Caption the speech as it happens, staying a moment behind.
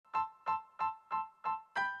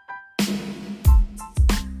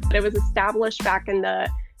It was established back in the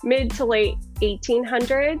mid to late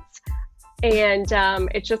 1800s, and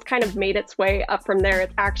it just kind of made its way up from there.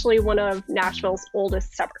 It's actually one of Nashville's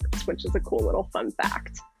oldest suburbs, which is a cool little fun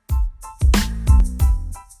fact.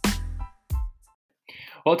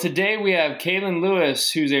 Well, today we have Kaylyn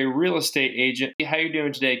Lewis, who's a real estate agent. How you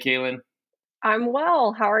doing today, Kaylyn? I'm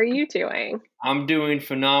well. How are you doing? I'm doing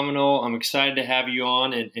phenomenal. I'm excited to have you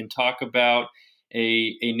on and talk about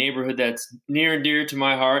a neighborhood that's near and dear to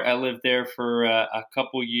my heart. I lived there for a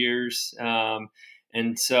couple years.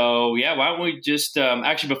 And so, yeah, why don't we just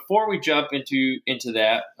actually, before we jump into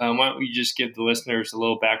that, why don't we just give the listeners a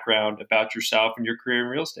little background about yourself and your career in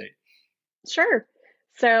real estate? Sure.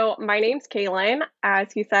 So my name's Kaylyn. As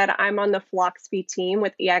you said, I'm on the Philosophy team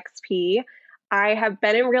with EXP. I have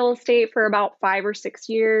been in real estate for about 5 or 6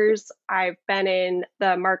 years. I've been in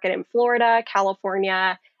the market in Florida,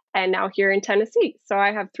 California, and now here in Tennessee. So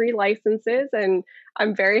I have 3 licenses, and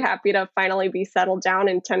I'm very happy to finally be settled down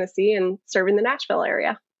in Tennessee and serving the Nashville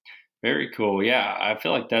area. Very cool. Yeah, I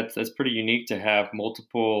feel like that's pretty unique to have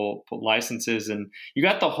multiple licenses, and you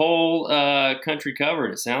got the whole country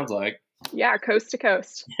covered, it sounds like. Yeah, coast to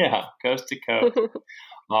coast. Yeah, coast to coast.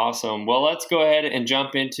 Awesome. Well, let's go ahead and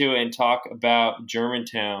jump into and talk about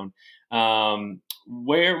Germantown. Why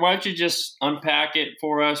don't you just unpack it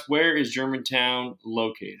for us? Where is Germantown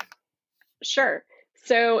located? Sure.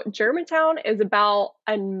 So Germantown is about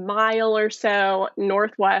a mile or so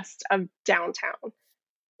northwest of downtown.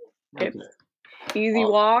 Okay. It's easy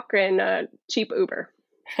walk and a cheap Uber.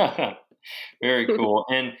 Very cool.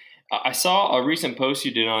 And I saw a recent post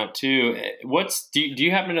you did on it too. Do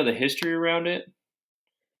you happen to know the history around it?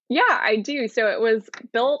 Yeah, I do. So it was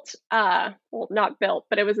built, well, not built,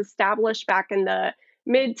 but it was established back in the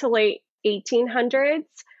mid to late 1800s.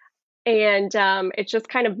 And it just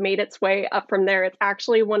kind of made its way up from there. It's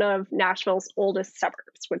actually one of Nashville's oldest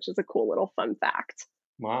suburbs, which is a cool little fun fact.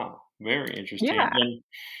 Wow, very interesting. Yeah.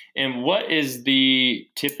 And what is the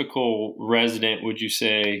typical resident, would you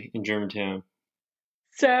say, in Germantown?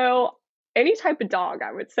 So any type of dog,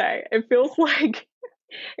 I would say. It feels like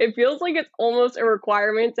it's almost a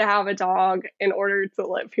requirement to have a dog in order to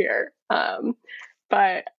live here.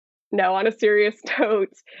 But no, on a serious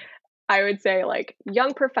note, I would say like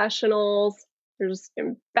young professionals, there's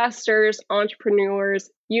investors,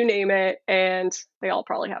 entrepreneurs, you name it, and they all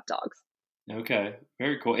probably have dogs. Okay,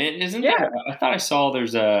 very cool. And isn't Yeah, there? I thought I saw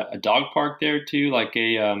there's a dog park there too, like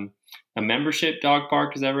a membership dog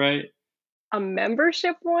park. Is that right? a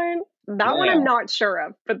membership one. That one I'm Yeah. not sure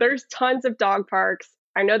of, but there's tons of dog parks.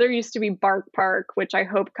 I know there used to be Bark Park, which I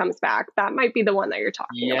hope comes back. That might be the one that you're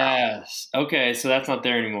talking about. Yes. Okay, so that's not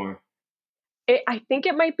there anymore. I think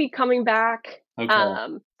it might be coming back,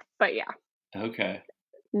 Okay. but yeah, Okay.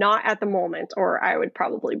 not at the moment, or I would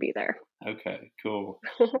probably be there. Okay. Cool.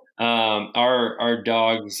 Our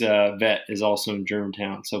dog's vet is also in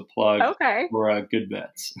Germantown, so plug Okay, for Good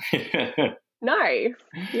Vets. nice.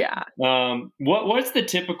 Yeah. What's the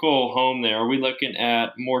typical home there? Are we looking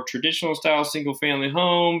at more traditional style single family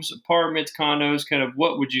homes, apartments, condos? Kind of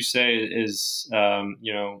what would you say is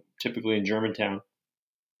typically in Germantown?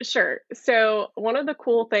 Sure. So, one of the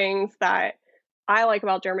cool things that I like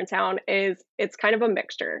about Germantown is it's kind of a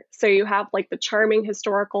mixture. So, you have like the charming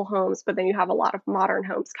historical homes, but then you have a lot of modern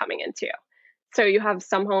homes coming in too. So, you have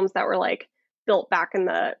some homes that were like built back in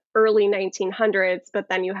the early 1900s, but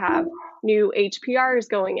then you have new HPRs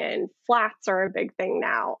going in. Flats are a big thing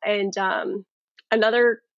now. And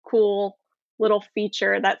another cool little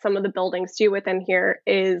feature that some of the buildings do within here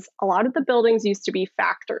is a lot of the buildings used to be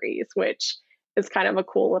factories, which is kind of a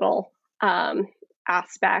cool little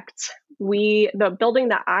aspect. The building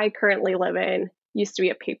that I currently live in used to be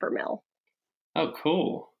a paper mill. Oh,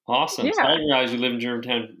 cool. Awesome. So I Yeah. didn't realize you live in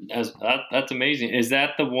Germantown. That's amazing. Is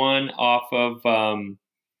that the one off of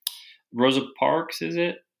Rosa Parks, is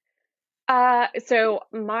it? So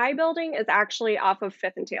my building is actually off of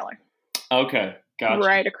Fifth and Taylor, Okay. Gotcha.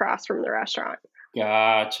 right across from the restaurant.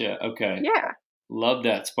 Gotcha. Okay. Yeah. Love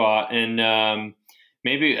that spot. And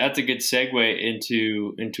maybe that's a good segue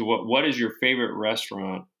into what is your favorite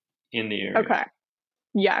restaurant in the area? Okay.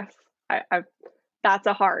 Yes. That's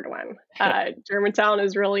a hard one. Germantown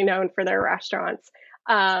is really known for their restaurants.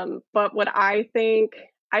 But what I think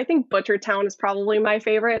Butchertown is probably my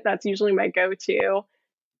favorite. That's usually my go-to.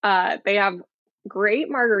 They have great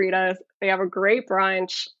margaritas. They have a great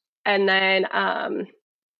brunch. And then,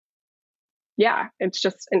 yeah, it's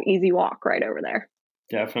just an easy walk right over there.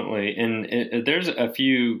 Definitely. And there's a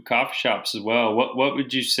few coffee shops as well. What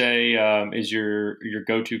would you say is your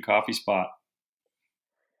go-to coffee spot?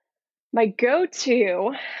 My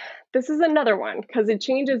go-to, this is another one because it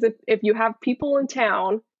changes if you have people in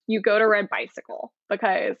town, you go to Red Bicycle,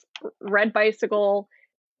 because Red Bicycle,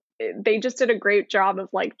 they just did a great job of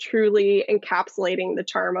like truly encapsulating the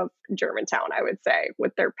charm of Germantown, I would say,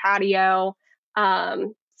 with their patio.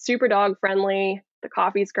 Super dog friendly. The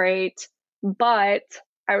coffee's great. But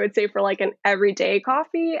I would say for like an everyday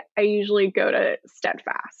coffee, I usually go to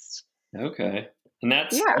Steadfast. Okay. And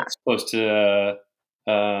that's Yeah, that's close to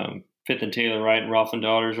Fifth and Taylor, right? And Rolf and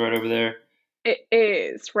Daughters right over there. it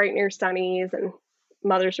is right near Sunny's and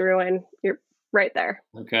Mother's Ruin. You're right there.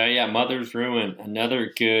 Okay, yeah, Mother's Ruin,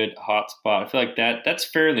 another good hot spot. I feel like that's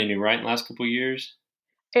fairly new, right? In the last couple of years.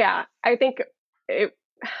 Yeah, I think it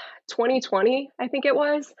 2020, I think it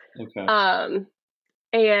was. Okay.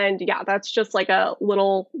 And yeah, that's just like a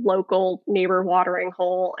little local neighbor watering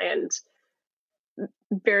hole, and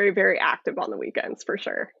very, very active on the weekends for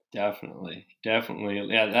sure. Definitely, definitely.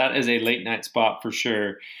 Yeah, that is a late night spot for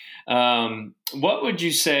sure. What would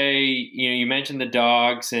you say? You mentioned the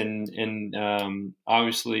dogs and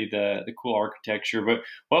obviously the cool architecture, but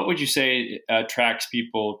what would you say attracts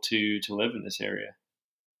people to live in this area?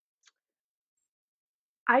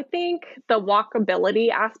 I think the walkability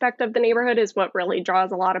aspect of the neighborhood is what really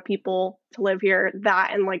draws a lot of people to live here.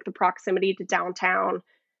 That and like the proximity to downtown,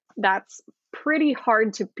 that's pretty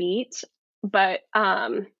hard to beat. But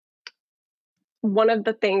one of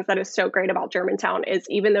the things that is so great about Germantown is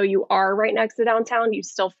even though you are right next to downtown, you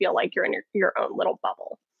still feel like you're in your own little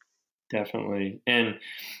bubble. Definitely. And,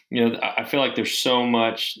 I feel like there's so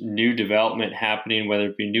much new development happening, whether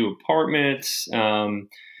it be new apartments.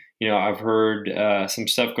 I've heard some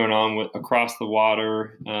stuff going on across the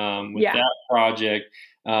water with Yeah, that project.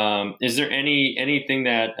 Is there anything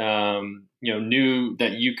that, new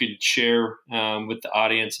that you could share with the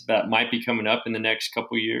audience that might be coming up in the next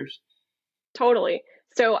couple of years? totally.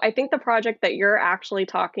 So I think the project that you're actually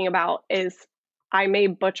talking about is, I may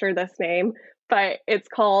butcher this name, but it's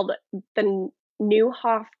called the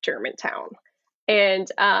Newhoff Germantown. And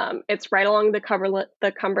it's right along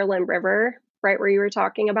the Cumberland River, right where you were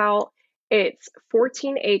talking about. It's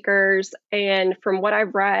 14 acres, and from what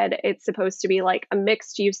I've read, it's supposed to be like a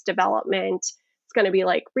mixed use development. It's going to be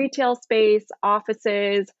like retail space,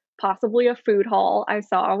 offices, possibly a food hall, I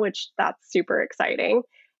saw, which that's super exciting,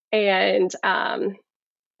 and a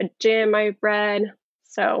gym I've read.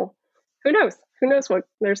 So who knows? Who knows what?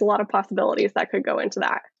 There's a lot of possibilities that could go into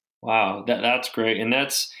that. Wow, that's great, and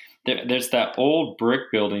there's that old brick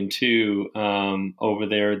building too over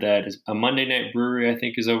there. That is a Monday Night Brewery, I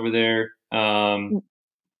think, is over there.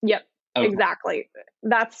 Yep, Okay, exactly.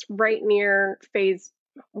 That's right near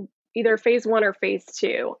either phase one or phase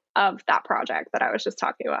two of that project that I was just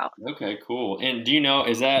talking about. okay, cool. And do you know,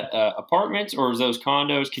 is that apartments or is those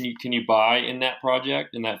condos? Can you buy in that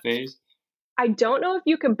project in that phase? I don't know if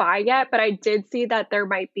you can buy yet, but I did see that there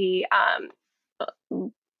might be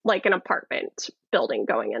like an apartment building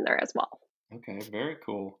going in there as well. Okay, very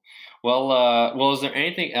cool. Well, is there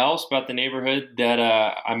anything else about the neighborhood that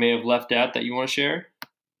I may have left out that you want to share?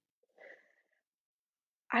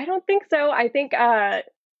 I don't think so. I think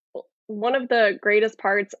one of the greatest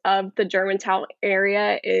parts of the Germantown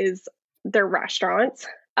area is their restaurants.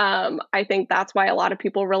 I think that's why a lot of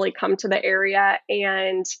people really come to the area,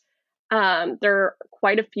 and there are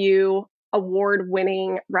quite a few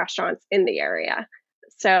award-winning restaurants in the area.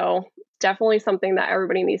 So definitely something that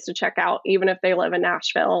everybody needs to check out, even if they live in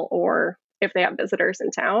Nashville or if they have visitors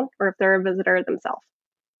in town or if they're a visitor themselves.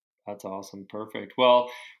 That's awesome. Perfect.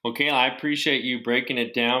 Well, Kayla, I appreciate you breaking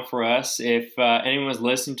it down for us. If anyone's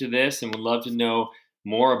listening to this and would love to know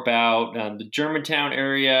more about the Germantown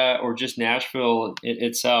area or just Nashville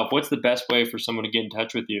itself, what's the best way for someone to get in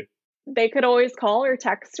touch with you? They could always call or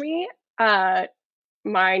text me.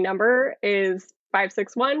 My number is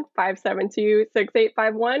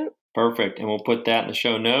 561-572-6851. Perfect. And we'll put that in the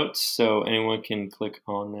show notes so anyone can click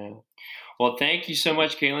on that. Well, thank you so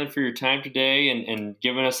much, Kaylyn, for your time today and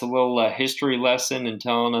giving us a little history lesson and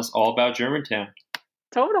telling us all about Germantown.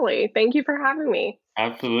 Totally. Thank you for having me.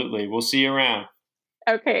 Absolutely. We'll see you around.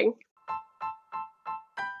 Okay.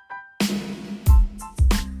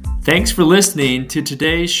 Thanks for listening to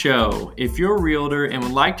today's show. If you're a realtor and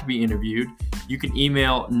would like to be interviewed, you can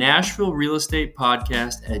email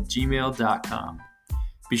NashvilleRealEstatePodcast@gmail.com.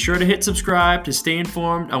 Be sure to hit subscribe to stay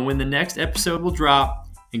informed on when the next episode will drop,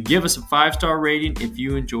 and give us a 5-star rating if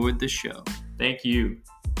you enjoyed the show. Thank you.